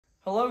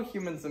Hello,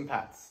 humans and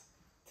pets.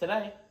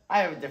 Today, I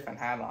have a different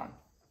hat on.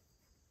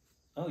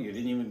 Oh, you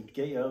didn't even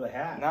get your other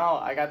hat. No,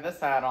 I got this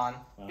hat on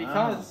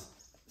because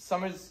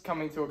summer's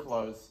coming to a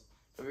close.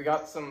 So we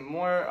got some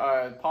more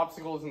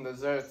popsicles and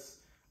desserts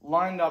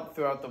lined up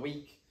throughout the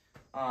week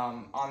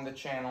on the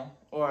channel,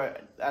 or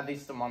at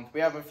least a month. We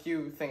have a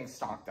few things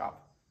stocked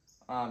up.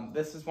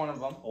 This is one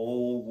of them.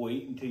 Oh,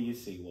 wait until you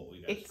see what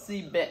we got.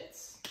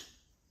 Ittibits.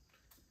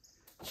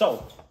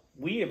 So,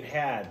 we have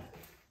had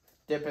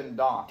Dippin'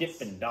 Dots.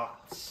 Dippin'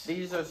 Dots.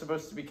 These are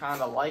supposed to be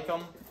kind of like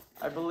them,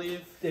 I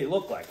believe. They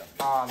look like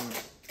them.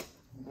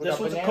 This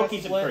was a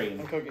cookies and cream.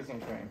 And cookies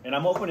and cream. And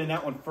I'm opening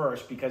that one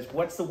first because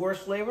what's the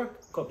worst flavor?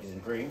 Cookies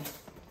and cream.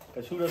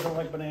 Because who doesn't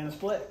like banana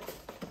split?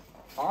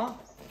 Huh?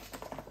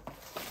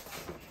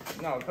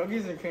 No,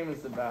 cookies and cream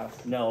is the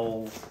best.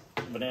 No,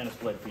 banana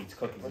split beats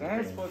cookies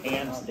and cream.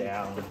 Hands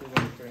down. Cookies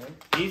and cream.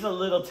 These are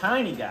little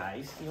tiny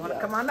guys. You want to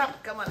come on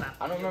up? Come on up.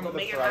 I don't remember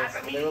the price.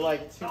 They were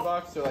like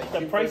 $2 or like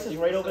The price is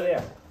right over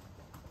there.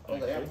 Oh,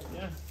 they are?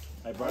 Yeah.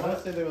 I I brought want it.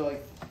 to say they were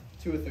like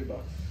 $2 or $3.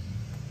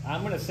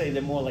 I'm gonna say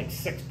they're more like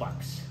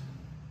 $6.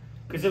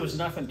 Because there was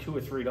nothing $2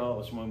 or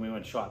 $3 when we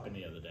went shopping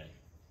the other day.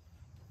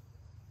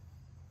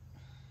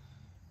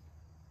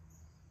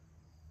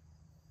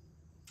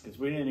 Because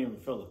we didn't even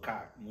fill the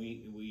cart.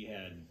 We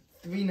had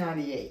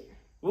 $3.98.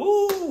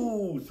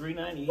 ooh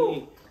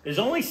 $3.98. There's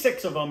only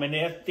 6 of them,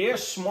 and they're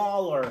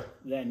smaller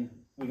than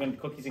we're gonna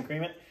cookies and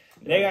cream it.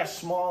 They are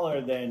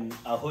smaller than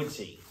a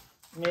hoodsie.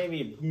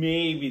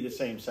 Maybe the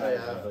same size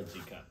as a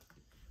hoodsie cup,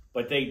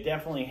 but they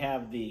definitely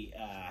have the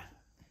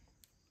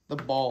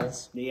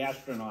balls. The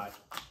astronaut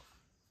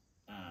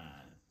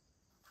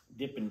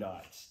Dippin'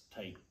 Dots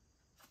type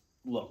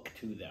look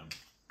to them,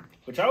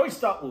 which I always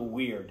thought were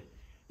weird.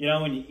 You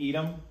know, when you eat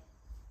them,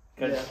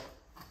 because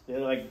they're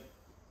like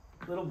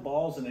little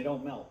balls and they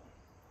don't melt.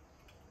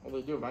 Well,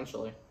 they do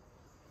eventually.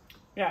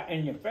 Yeah,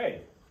 in your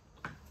face,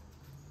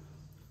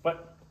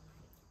 but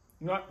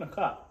not in the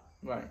cup.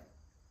 Right.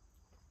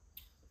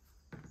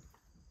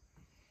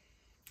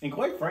 And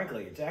quite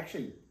frankly, it's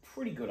actually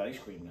pretty good ice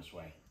cream this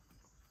way.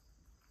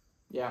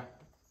 Yeah.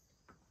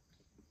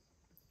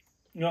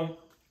 You know,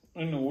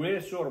 in a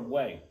weird sort of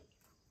way.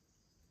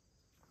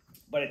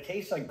 But it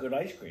tastes like good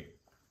ice cream.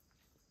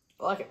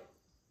 I like it.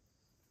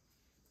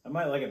 I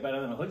might like it better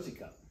than a hoodsie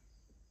cup.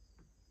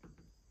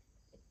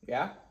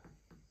 Yeah?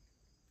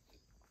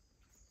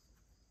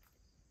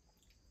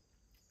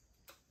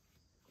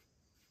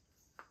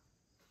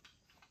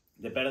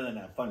 They're better than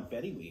that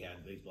funfetti we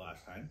had the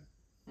last time.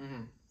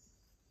 Mm-hmm.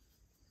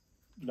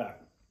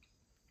 That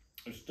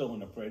is still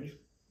in the fridge.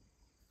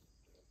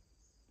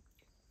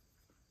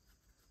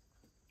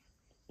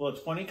 Well,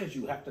 it's funny because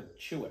you have to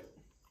chew it.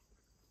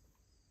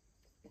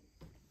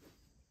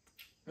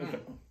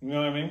 You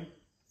know what I mean?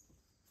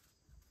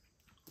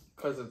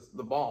 Because it's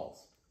the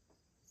balls.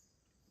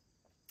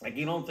 Like,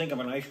 you don't think of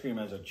an ice cream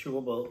as a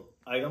chewable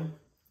item,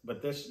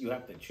 but this, you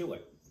have to chew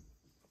it.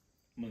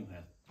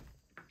 Okay.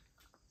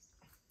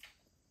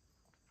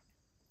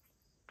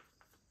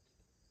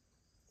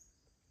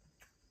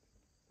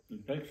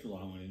 It takes too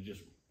long when you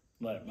just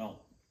let it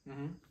melt.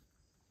 Mm-hmm.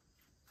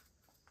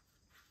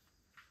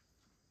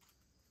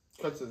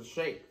 Because of the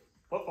shape.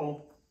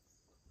 Uh-oh.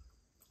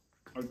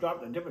 I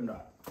dropped the Dippin'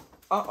 Dot.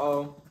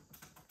 Uh-oh.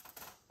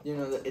 You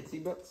know the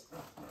Ittibits?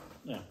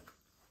 Yeah.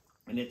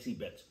 And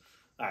Ittibits.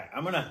 All right,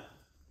 I'm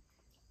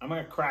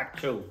gonna crack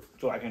 2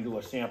 so I can do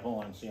a sample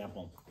on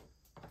sample.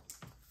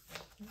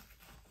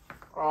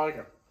 I like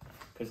it.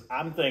 Because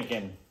I'm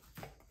thinking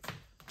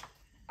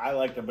I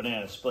like the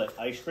banana split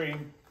ice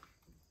cream.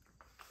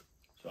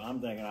 So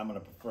I'm thinking I'm gonna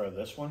prefer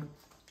this one.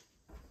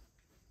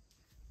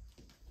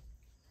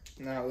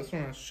 Now this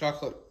one is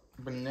chocolate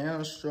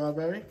banana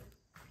strawberry.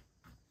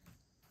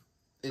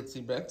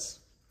 Ittibits.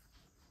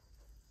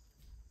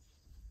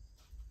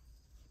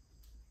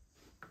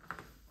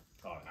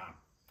 Oh, no.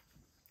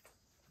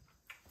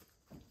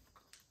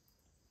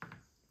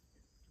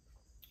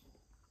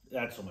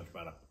 That's so much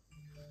better.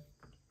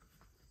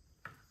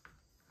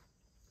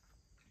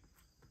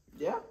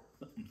 Yeah?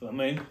 I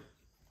mean,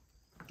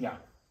 yeah.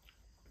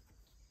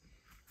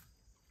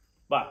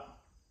 But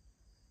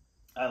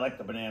I like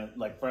the banana,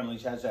 like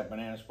Friendly's has that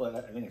banana split.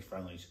 I think it's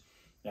Friendly's.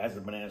 It has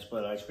the banana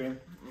split ice cream.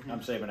 Mm-hmm.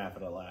 I'm saving that for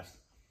the last.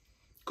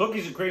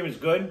 Cookies and cream is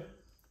good.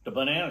 The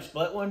banana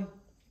split one,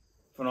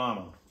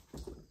 phenomenal.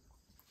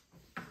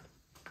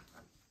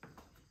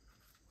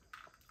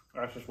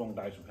 That's just one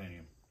guy's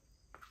opinion.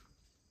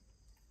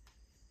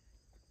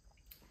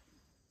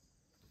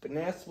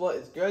 Banana split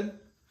is good.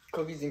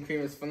 Cookies and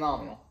cream is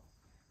phenomenal.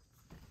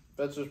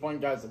 That's just one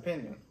guy's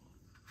opinion.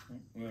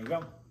 There you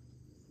go.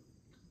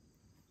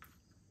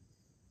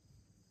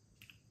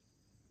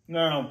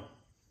 Now,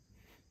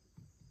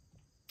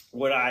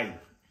 would I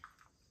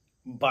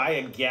buy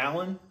a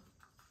gallon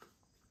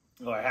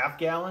or a half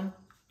gallon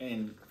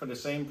and for the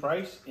same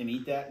price and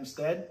eat that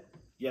instead?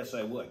 Yes,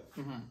 I would.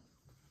 Mm-hmm.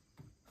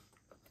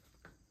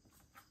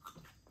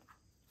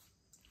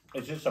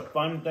 It's just a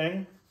fun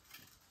thing.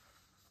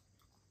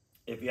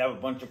 If you have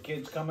a bunch of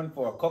kids coming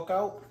for a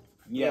cookout,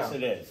 Yes,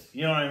 it is.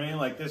 You know what I mean?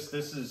 Like this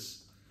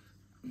is...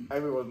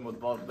 Everyone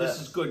would love this.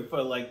 This is good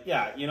for like,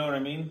 yeah, you know what I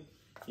mean?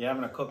 You're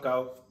having a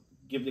cookout,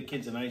 give the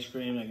kids an ice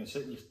cream, they can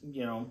sit,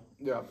 you know.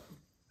 Yeah.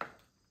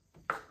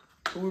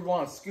 Who would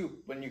want a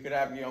scoop when you could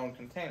have your own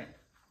container?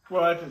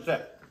 Well, that's just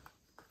it.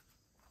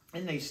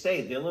 And they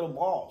stayed. They're little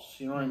balls.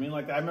 You know what I mean?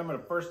 Like, I remember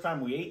the first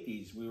time we ate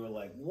these, we were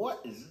like,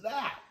 what is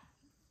that?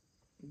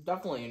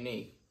 Definitely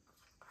unique.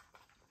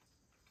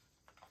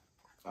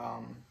 I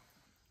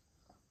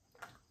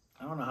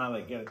don't know how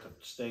they get it to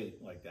stay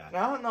like that.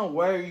 I don't know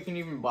where you can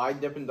even buy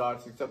Dippin'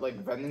 Dots except, like,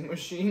 vending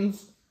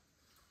machines.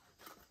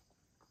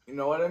 You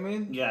know what I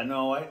mean? Yeah,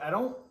 no, I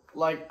don't.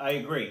 Like, I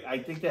agree. I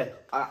think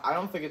that... I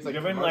don't think it's, like,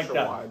 you're in, like,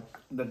 commercial-wide.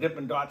 the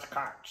Dippin' Dots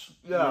carts.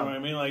 Yeah. You know what I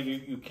mean? Like,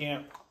 you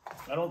can't...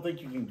 I don't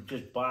think you can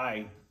just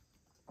buy...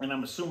 And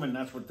I'm assuming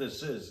that's what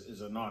this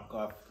is a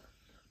knockoff.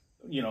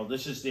 You know,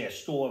 this is their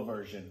store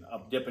version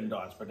of Dippin'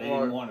 Dots, but they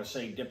didn't want to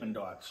say Dippin'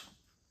 Dots.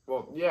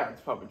 Well, yeah,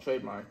 it's probably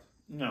trademarked.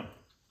 No.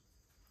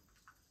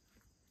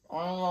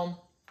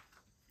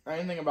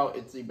 Anything about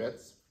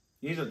Ittibits?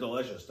 These are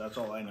delicious. That's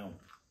all I know.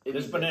 Itty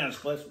This Bits. banana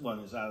split one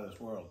is out of this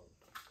world.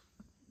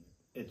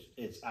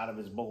 It's out of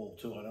his bowl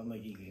too. I don't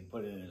think he can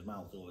put it in his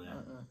mouth over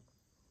there.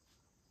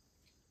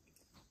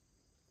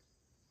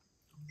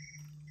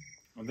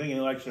 I think he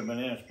likes the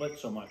banana split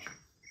so much.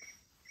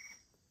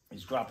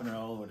 He's dropping it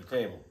all over the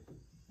table.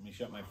 Let me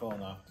shut my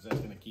phone off because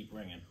that's gonna keep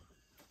ringing.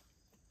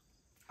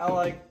 I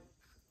like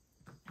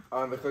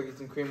the cookies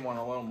and cream one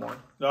a little more.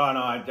 No,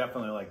 I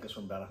definitely like this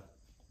one better.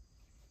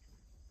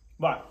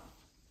 But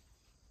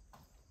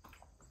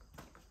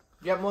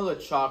You have more of the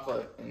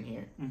chocolate in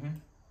here.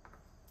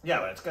 yeah,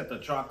 but it's got the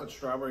chocolate,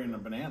 strawberry, and the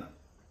banana.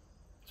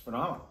 It's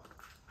phenomenal.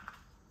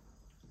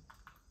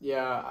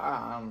 Yeah,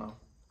 I don't know.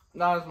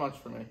 Not as much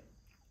for me.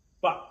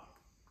 But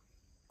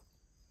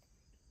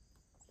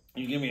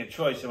you give me a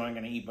choice if I'm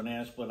going to eat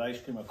banana split ice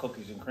cream or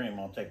cookies and cream,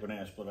 I'll take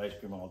banana split ice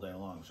cream all day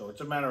long. So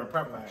it's a matter of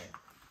preference.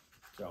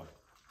 Right. So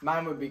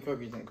Mine would be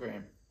cookies and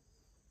cream.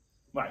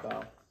 right.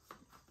 So.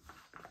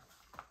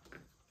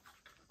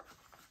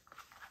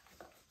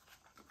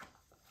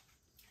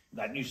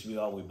 That used to be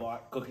all we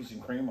bought: cookies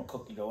and cream or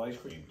cookie dough ice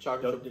cream.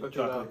 Chocolate chip cookie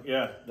dough.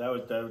 Yeah,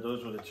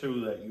 those were the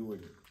two that you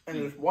would. And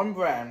there's one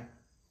brand,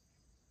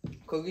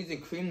 cookies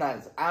and cream, that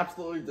is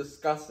absolutely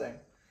disgusting.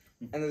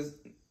 And there's,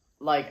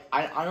 like,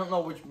 I don't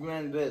know which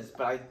brand it is,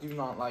 but I do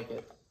not like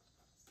it.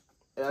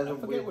 It has I a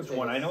forget weird which taste.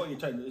 one. I know what you're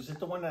talking about. Is it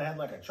the one that had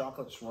like a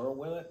chocolate swirl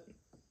with it?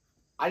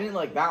 I didn't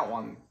like that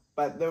one,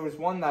 but there was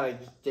one that I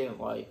just didn't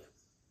like.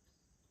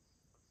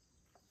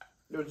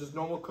 It was just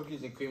normal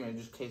cookies and cream and it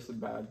just tasted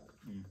bad.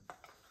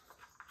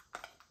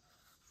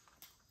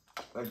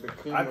 Like the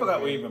cream. I was forgot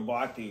we weird. even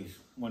bought these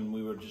when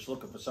we were just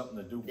looking for something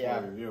to do for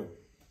a review.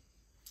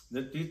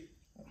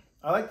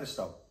 I like this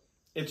stuff.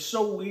 It's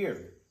so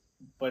weird,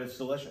 but it's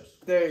delicious.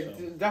 They're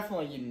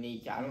definitely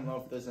unique. I don't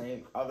know if there's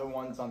any other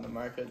ones on the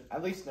market.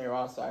 At least near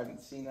us, I haven't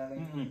seen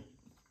any.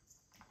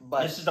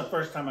 But this is the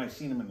first time I've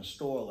seen them in the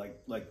store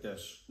like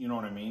this. You know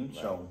what I mean?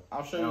 Right. So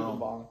I'll show you the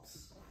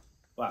box.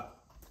 But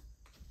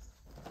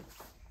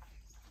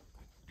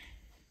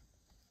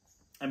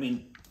I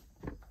mean,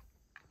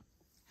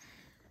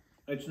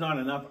 it's not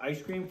enough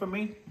ice cream for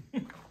me,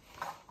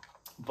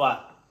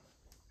 but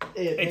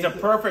it's a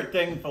perfect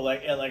thing for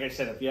like I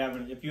said, if you're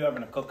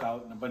having a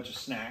cookout and a bunch of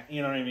snack,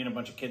 you know what I mean, a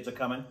bunch of kids are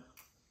coming,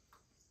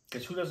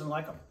 because who doesn't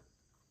like them?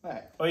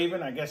 Right. Or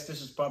even, I guess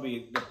this is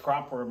probably the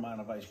proper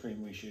amount of ice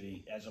cream we should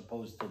eat, as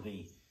opposed to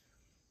the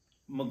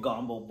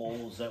Magombo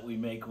bowls that we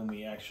make when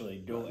we actually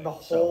do it. The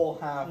whole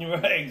half.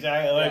 Right,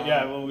 exactly. Like,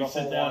 yeah, when we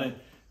sit down and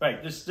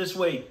right, this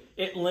way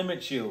it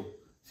limits you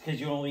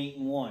because you're only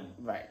eating one.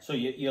 Right. So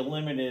you're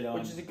limited on.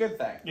 Which is a good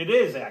thing. It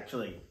is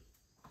actually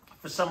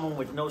for someone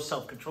with no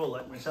self-control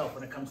like myself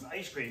when it comes to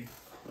ice cream.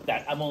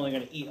 That I'm only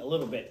going to eat a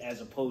little bit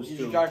as opposed to. You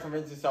just gotta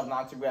convince yourself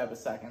not to grab a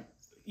second.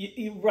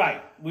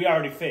 Right, we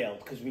already failed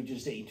because we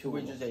just ate two.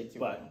 We just ate two.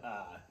 But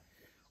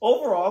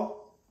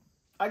overall,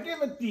 I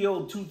give it the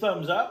old 2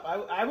 thumbs up.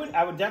 I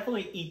would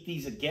definitely eat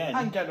these again.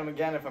 I'd get them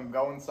again if I'm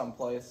going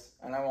someplace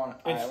and I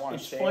want to.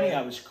 It's funny.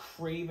 I was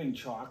craving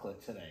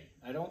chocolate today.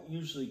 I don't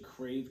usually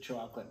crave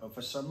chocolate, but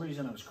for some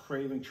reason I was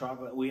craving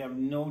chocolate. We have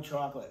no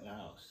chocolate in the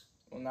house.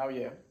 Well, now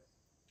you.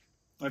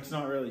 It's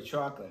not really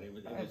chocolate. It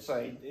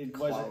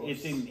wasn't.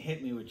 It didn't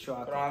hit me with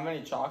chocolate. We don't have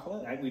any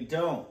chocolate. We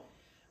don't.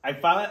 I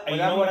found it. You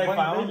know what I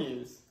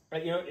found?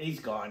 Right, you know,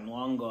 he's gone,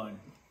 long gone.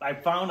 I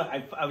found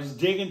I was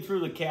digging through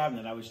the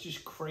cabinet. I was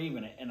just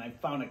craving it, and I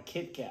found a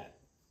Kit Kat.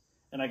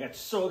 And I got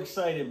so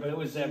excited, but it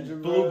was that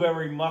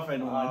blueberry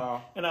muffin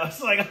one. And I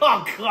was like,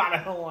 oh, God,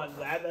 I don't want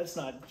that. That's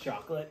not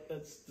chocolate.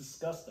 That's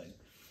disgusting.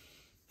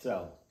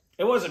 So,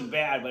 it wasn't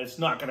bad, but it's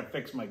not going to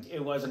fix my,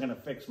 it wasn't going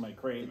to fix my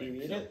craving. Did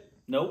you eat it?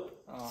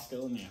 Nope.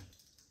 Still in there.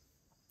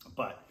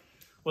 But,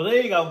 well, there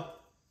you go.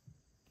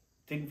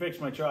 Didn't fix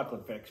my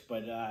chocolate fix,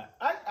 but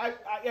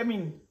I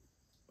mean,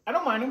 I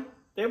don't mind them.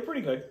 They're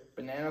pretty good.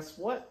 Banana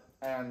split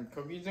and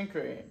cookies and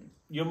cream.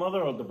 Your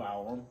mother will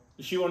devour them.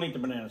 She won't eat the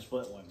banana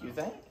split one. You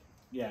think?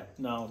 Yeah,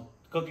 no.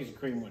 Cookies and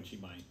cream one she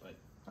might, but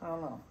I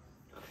don't know.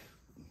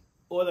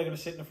 or they're going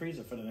to sit in the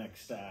freezer for the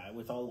next,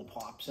 with all the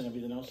pops and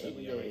everything else that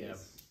we 8 already days. have.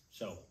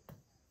 So,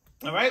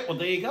 all right, well,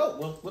 there you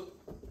go.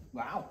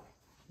 Wow.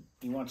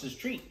 He wants his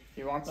treat.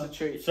 He wants a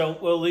treat. So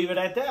we'll leave it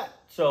at that.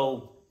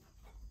 So,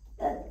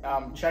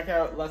 check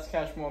out Less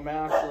Cash More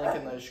Mash, link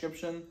in the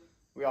description.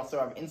 We also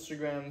have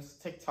Instagrams,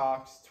 Tik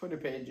Toks, Twitter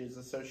pages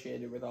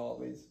associated with all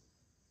of these.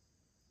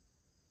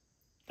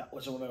 that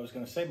wasn't what I was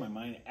going to say. My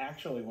mind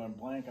actually went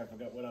blank. I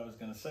forgot what I was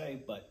going to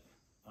say, but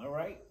all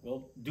right,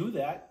 we'll do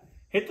that.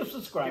 Hit the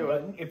subscribe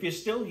button if you're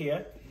still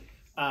here.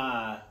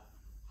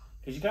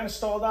 Because you kind of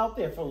stalled out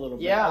there for a little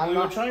bit. Yeah, we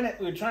were trying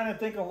to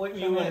think of what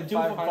you were going to do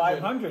for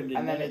 500.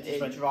 And then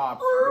it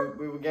dropped.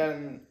 We were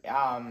getting...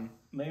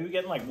 maybe we're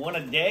getting like one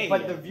a day.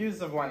 But the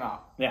views have went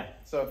up. Yeah.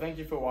 So thank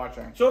you for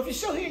watching. So if you're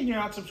still here and you're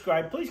not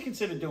subscribed, please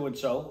consider doing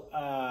so.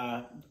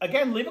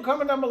 Again, leave a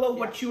comment down below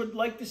what you would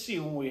like to see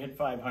when we hit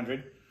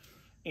 500.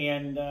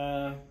 And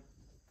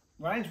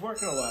Ryan's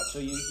working a lot, so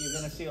you're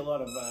going to see a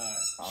lot of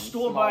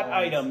store-bought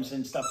items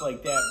and stuff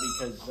like that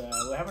because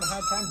we're having a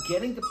hard time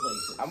getting to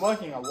places. I'm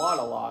working a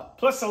lot.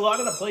 Plus, a lot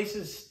of the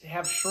places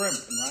have shrimp,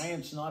 and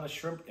Ryan's not a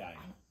shrimp guy.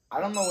 I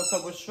don't know what's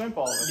up with shrimp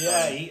all the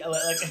Yeah,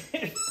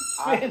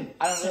 time.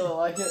 I don't really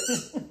like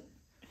it.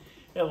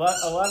 A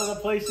lot of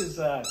the places,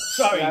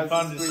 sorry, you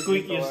found the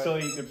squeakiest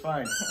toy you could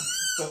find.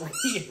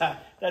 But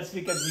that's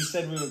because we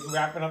said we were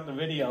wrapping up the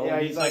video. Yeah,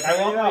 and he's like, I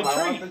want my I treat.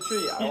 want the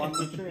treat. I want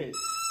the treat.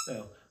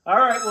 So, all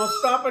right, well,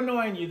 stop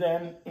annoying you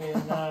then.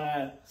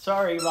 And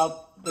sorry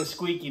about the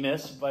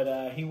squeakiness,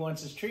 but he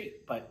wants his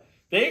treat. But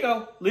there you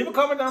go. Leave a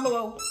comment down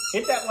below.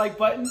 Hit that like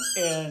button,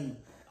 and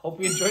hope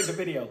you enjoyed the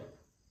video.